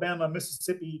Alabama,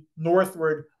 Mississippi,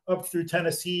 northward up through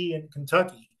Tennessee and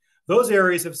Kentucky. Those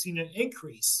areas have seen an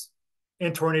increase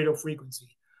in tornado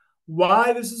frequency.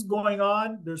 Why this is going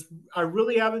on, I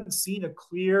really haven't seen a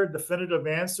clear, definitive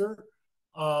answer.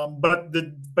 But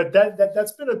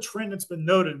that's been a trend that's been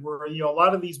noted where a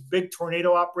lot of these big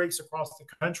tornado outbreaks across the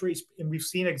country, and we've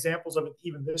seen examples of it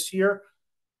even this year,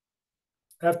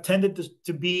 have tended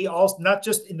to be also not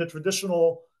just in the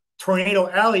traditional tornado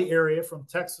alley area from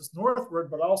Texas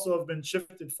northward, but also have been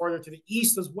shifted farther to the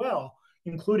east as well,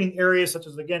 including areas such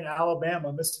as, again,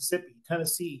 Alabama, Mississippi,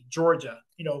 Tennessee, Georgia,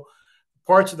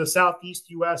 parts of the southeast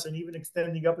U.S., and even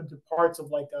extending up into parts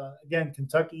of again,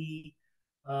 Kentucky,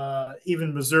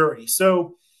 even Missouri.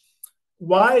 So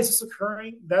why is this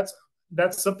occurring? That's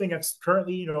something that's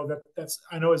currently, that's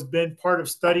I know has been part of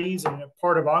studies and a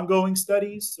part of ongoing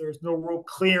studies. There's no real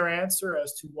clear answer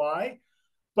as to why,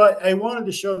 but I wanted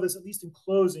to show this at least in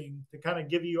closing to kind of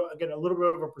give you again a little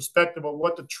bit of a perspective of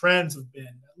what the trends have been,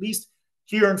 at least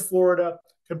here in Florida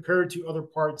compared to other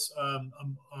parts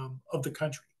of the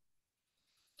country.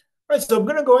 All right, so I'm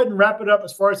going to go ahead and wrap it up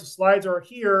as far as the slides are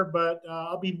here, but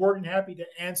I'll be more than happy to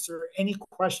answer any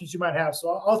questions you might have. So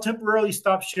I'll temporarily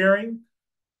stop sharing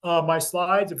my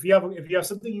slides. If you have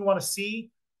something you want to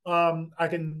see, I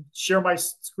can share my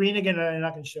screen again and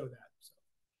I can show that. So,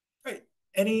 all right,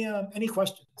 any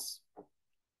questions?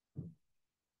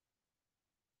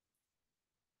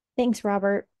 Thanks,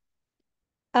 Robert.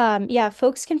 Yeah,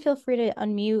 folks can feel free to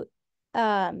unmute.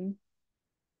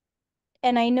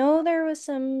 And I know there was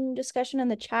some discussion in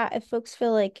the chat. If folks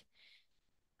feel like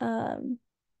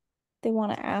they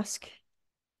want to ask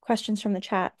questions from the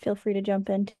chat, feel free to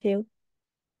jump in too.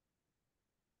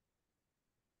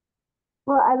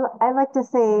 Well, I'd like to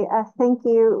say thank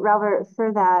you, Robert,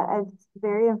 for that. It's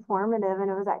very informative, and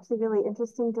it was actually really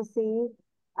interesting to see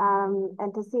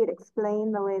and to see it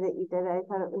explained the way that you did it. I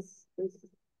thought it was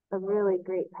a really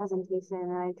great presentation,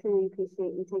 and I truly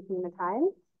appreciate you taking the time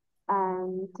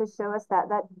to show us that.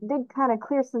 That did kind of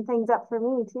clear some things up for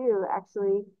me too,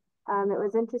 actually. It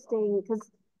was interesting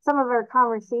because some of our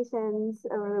conversations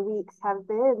over the weeks have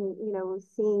been,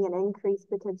 seeing an increase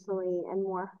potentially in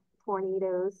more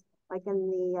tornadoes, like in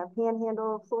the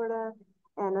panhandle of Florida,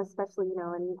 and especially,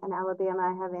 in Alabama.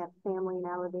 I have family in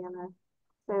Alabama.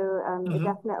 So it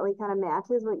definitely kind of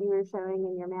matches what you were showing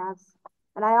in your maps.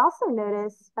 And I also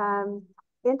noticed,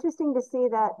 interesting to see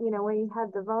that, when you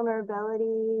had the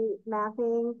vulnerability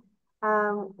mapping,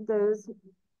 those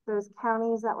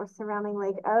counties that were surrounding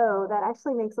Lake O, that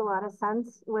actually makes a lot of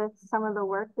sense with some of the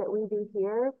work that we do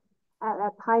here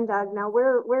at Pine Dog. Now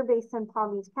we're based in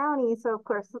Palm Beach County, so of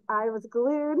course I was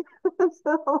glued to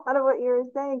a lot of what you were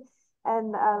saying,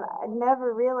 and I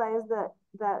never realized that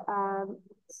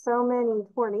so many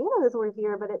tornadoes were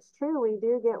here. But it's true, we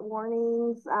do get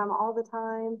warnings all the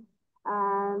time,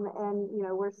 and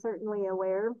we're certainly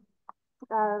aware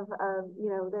of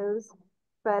those.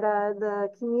 But the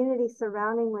communities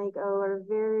surrounding Lake O are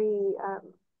very,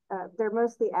 they're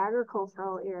mostly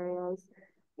agricultural areas,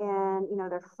 and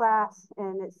they're flat,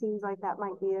 and it seems like that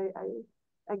might be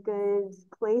a good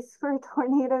place for a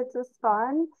tornado to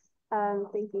spawn.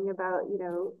 Thinking about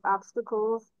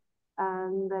obstacles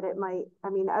that it might. I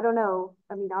mean, I don't know.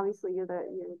 I mean, obviously you're the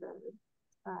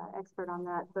expert on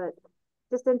that, but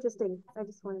just interesting. I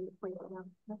just wanted to point that out.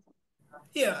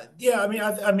 Yeah.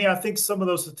 I think some of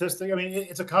those statistics. I mean,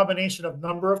 it's a combination of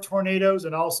number of tornadoes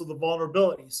and also the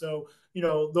vulnerability. So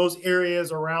those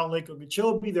areas around Lake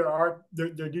Okeechobee, there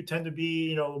do tend to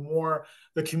be more.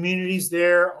 The communities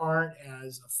there aren't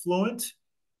as affluent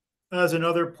as in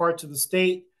other parts of the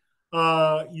state. They're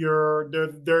I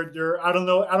don't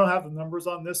know. I don't have the numbers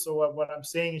on this, so what I'm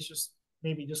saying is just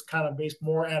maybe just kind of based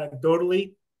more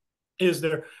anecdotally. Is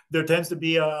there tends to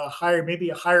be maybe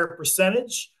a higher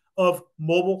percentage of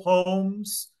mobile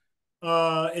homes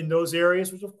in those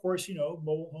areas, which of course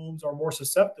mobile homes are more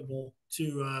susceptible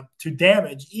to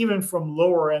damage even from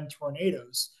lower end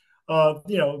tornadoes,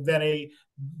 than a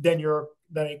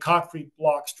concrete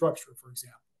block structure, for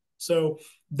example. So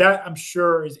that I'm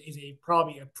sure is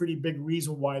probably a pretty big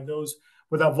reason why those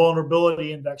with that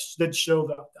vulnerability index did show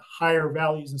the higher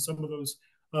values in some of those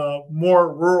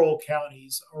more rural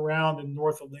counties around and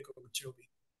north of Lake Okeechobee.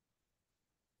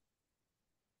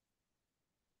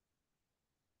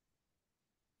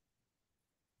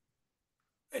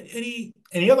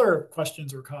 Any other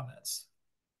questions or comments?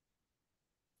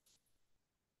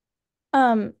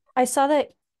 I saw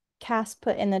that Cass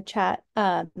put in the chat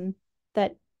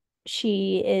that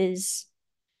she is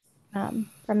from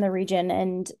the region,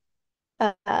 and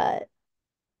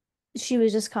she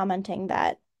was just commenting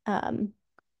that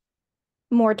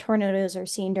more tornadoes are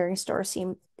seen during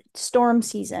storm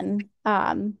season,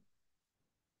 not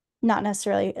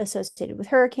necessarily associated with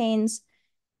hurricanes,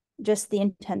 just the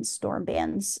intense storm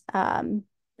bands.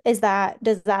 Does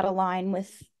that align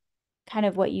with kind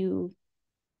of what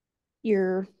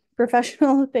your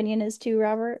professional opinion is too,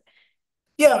 Robert?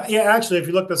 Yeah, yeah. Actually, if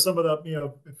you look at some of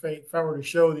the, if I were to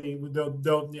show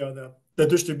the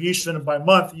distribution by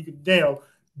month, you could,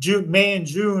 June, May and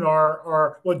June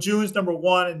are well, June's number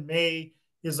one, and May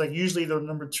is like usually the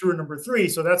number two or number three.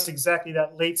 So that's exactly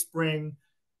that late spring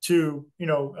to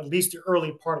at least the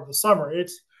early part of the summer.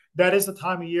 That is the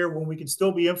time of year when we can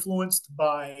still be influenced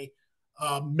by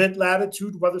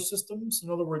mid-latitude weather systems.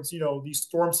 In other words, these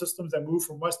storm systems that move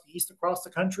from west to east across the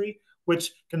country,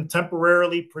 which can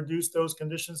temporarily produce those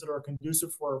conditions that are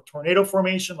conducive for tornado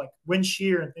formation, like wind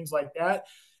shear and things like that.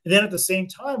 And then at the same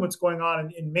time, what's going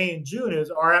on in May and June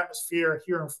is our atmosphere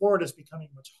here in Florida is becoming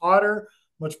much hotter,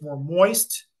 much more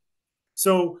moist.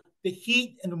 So the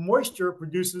heat and the moisture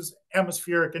produces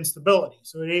atmospheric instability.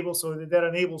 So that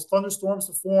enables thunderstorms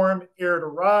to form, air to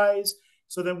rise.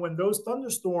 So then when those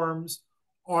thunderstorms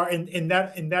are in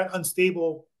that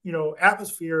unstable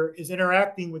atmosphere is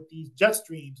interacting with these jet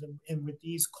streams and with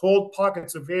these cold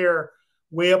pockets of air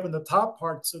way up in the top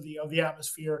parts of the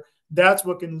atmosphere, that's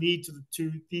what can lead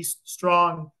to these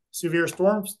strong severe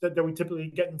storms that we typically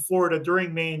get in Florida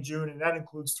during May and June, and that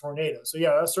includes tornadoes. So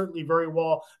yeah, that's certainly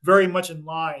very much in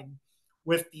line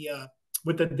with the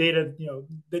data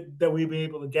that we've been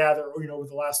able to gather over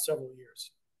the last several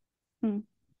years.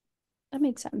 That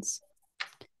makes sense.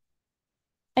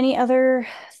 Any other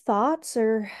thoughts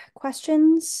or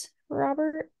questions,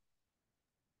 Robert?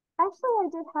 Actually, I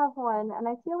did have one, and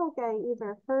I feel like I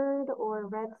either heard or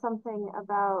read something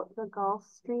about the Gulf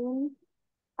Stream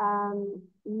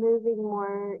moving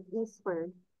more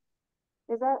eastward.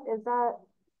 Is there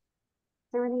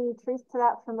any truth to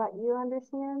that from what you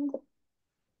understand?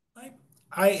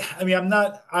 I mean,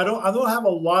 I don't have a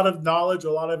lot of knowledge,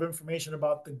 a lot of information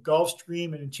about the Gulf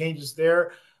Stream and the changes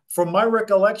there. From my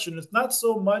recollection, it's not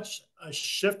so much a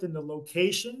shift in the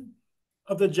location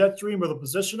of the jet stream or the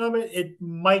position of it. It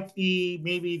might be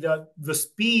maybe the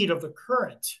speed of the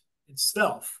current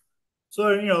itself.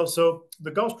 So so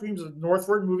the Gulf Stream is a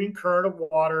northward moving current of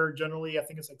water. Generally, I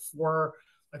think it's like four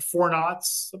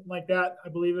knots, something like that. I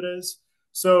believe it is.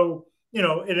 So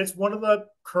and it's one of the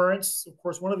currents, of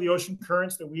course, one of the ocean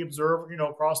currents that we observe,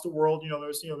 across the world.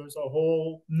 There's a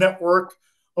whole network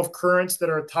of currents that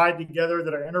are tied together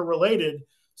that are interrelated.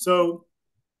 So,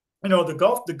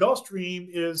 the Gulf Stream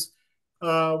is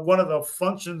one of the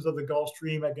functions of the Gulf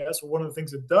Stream, I guess, or one of the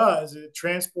things it does. It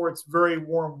transports very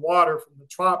warm water from the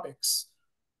tropics,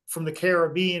 from the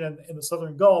Caribbean and the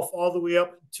Southern Gulf, all the way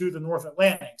up to the North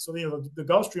Atlantic. So the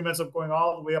Gulf Stream ends up going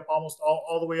all the way up, almost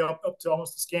all the way up to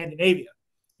almost to Scandinavia.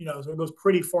 So it goes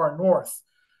pretty far north.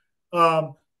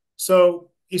 So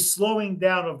a slowing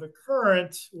down of the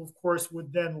current, of course,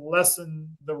 would then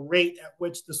lessen the rate at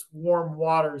which this warm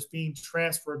water is being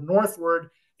transferred northward.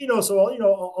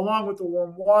 Along with the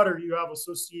warm water, you have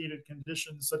associated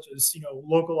conditions such as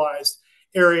localized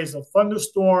areas of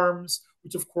thunderstorms,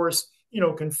 which of course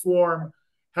can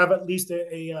have at least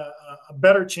a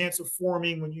better chance of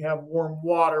forming when you have warm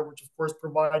water, which of course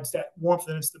provides that warmth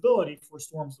and instability for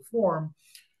storms to form.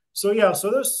 So yeah,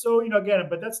 again,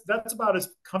 but that's about as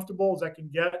comfortable as I can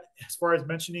get as far as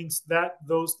mentioning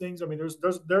those things. I mean, there's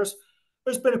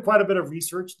been quite a bit of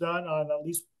research done on at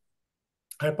least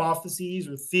hypotheses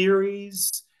or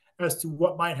theories as to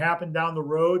what might happen down the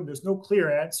road. And there's no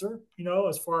clear answer,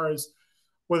 as far as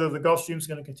whether the Gulf Stream is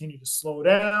going to continue to slow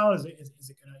down. Is it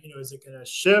going to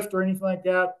shift or anything like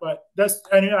that? But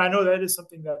I know that is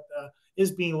something that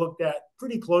is being looked at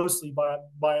pretty closely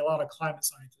by a lot of climate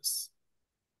scientists.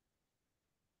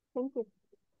 Thank you.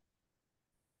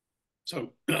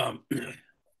 So,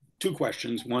 two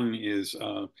questions. One is,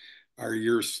 are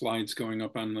your slides going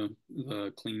up on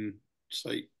the clean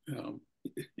site?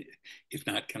 If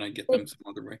not, can I get them some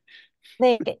other way?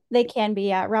 They can be,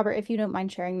 yeah. Robert, if you don't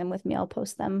mind sharing them with me, I'll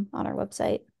post them on our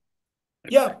website.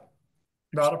 Yeah,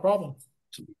 Not a problem.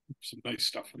 Some nice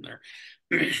stuff in there.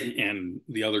 And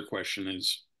the other question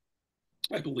is,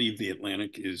 I believe the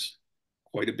Atlantic is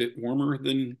quite a bit warmer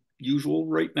than usual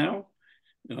right now.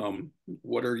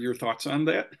 What are your thoughts on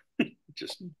that?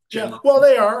 Just Yeah, general. well,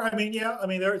 they are. I mean, yeah, I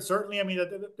mean, they're certainly. I mean,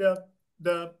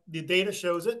 the data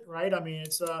shows it, right? I mean,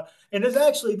 it's and it's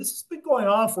actually this has been going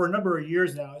on for a number of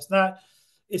years now.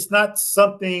 It's not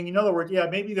something. In other words, yeah,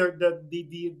 maybe they're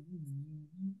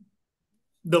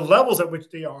the levels at which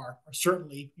they are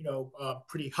certainly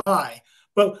pretty high.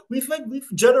 But we've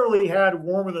generally had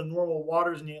warmer than normal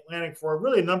waters in the Atlantic for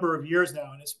really a number of years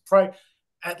now, and it's probably,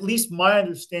 at least my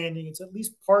understanding, it's at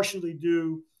least partially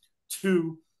due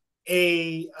to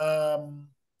a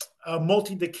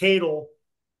multi-decadal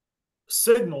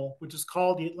signal, which is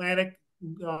called the Atlantic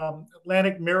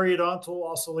Meridional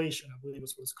Oscillation, I believe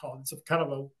is what it's called. It's a kind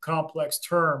of a complex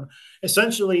term.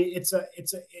 Essentially, it's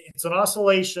an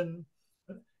oscillation,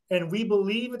 and we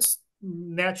believe it's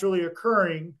naturally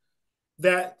occurring.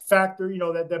 That factor,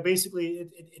 that basically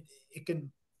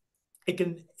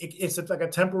it's like a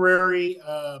temporary,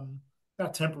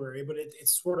 not temporary, but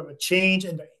it's sort of a change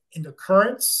in the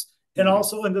currents and Mm-hmm.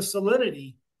 also in the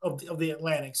salinity of the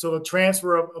Atlantic. So a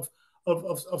transfer of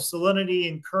salinity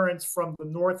and currents from the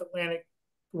North Atlantic,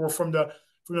 or from the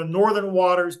northern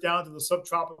waters down to the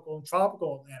subtropical and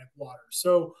tropical Atlantic waters.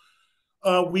 So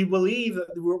we believe that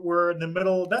we're in the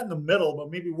middle, not in the middle,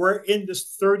 but maybe we're in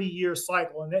this 30-year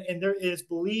cycle. And there is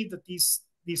believed that these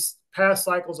past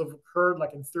cycles have occurred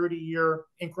like in 30-year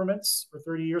increments or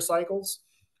 30-year cycles.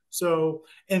 So,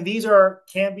 and these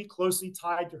can be closely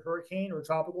tied to hurricane or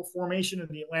tropical formation in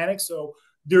the Atlantic. So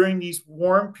during these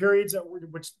warm periods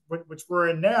which we're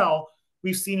in now,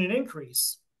 we've seen an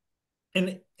increase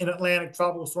in Atlantic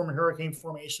tropical storm and hurricane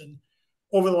formation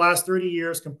over the last 30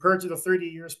 years compared to the 30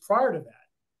 years prior to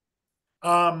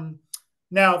that.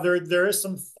 Now there is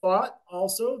some thought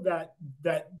also that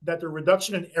the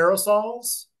reduction in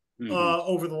aerosols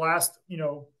over the last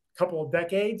couple of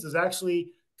decades has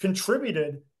actually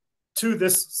contributed to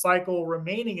this cycle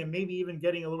remaining and maybe even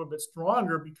getting a little bit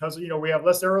stronger, because we have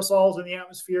less aerosols in the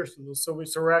atmosphere, so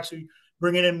we're actually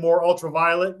bringing in more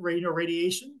ultraviolet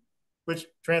radiation, which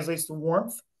translates to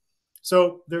warmth.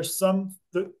 So there's some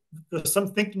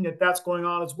thinking that that's going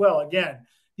on as well. Again,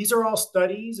 these are all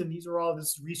studies and these are all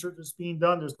this research that's being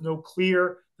done. There's no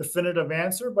clear definitive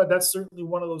answer, but that's certainly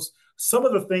one of those, some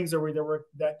of the things that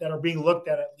are being looked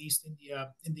at least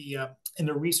in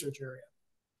the research area.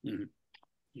 Mm-hmm.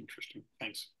 Interesting.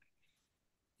 Thanks.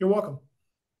 You're welcome.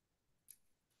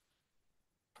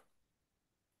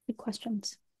 Good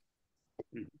questions.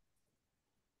 Mm-hmm.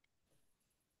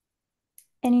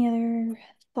 Any other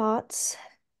thoughts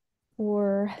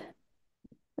or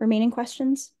remaining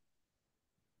questions?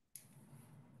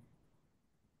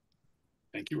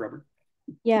 Thank you, Robert.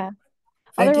 Yeah.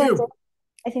 Thank Otherwise, you.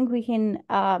 I think we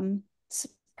can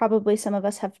probably some of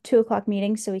us have 2 o'clock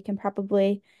meetings, so we can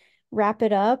probably wrap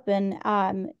it up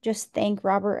and just thank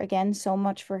Robert again so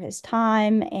much for his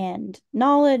time and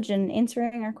knowledge and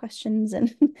answering our questions.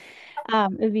 And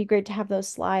it would be great to have those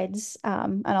slides,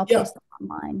 and I'll Yeah. post them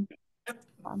online.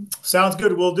 Sounds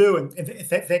good. We'll do. And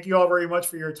thank you all very much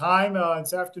for your time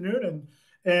this afternoon.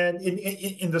 And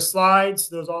in the slides,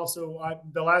 there's also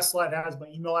the last slide has my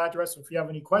email address. So if you have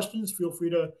any questions, feel free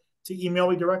to email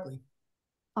me directly.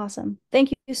 Awesome.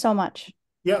 Thank you so much.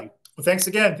 Yeah. Well, thanks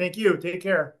again. Thank you. Take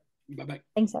care. Bye-bye.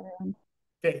 Thanks, everyone.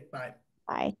 Okay. Bye.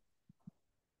 Bye.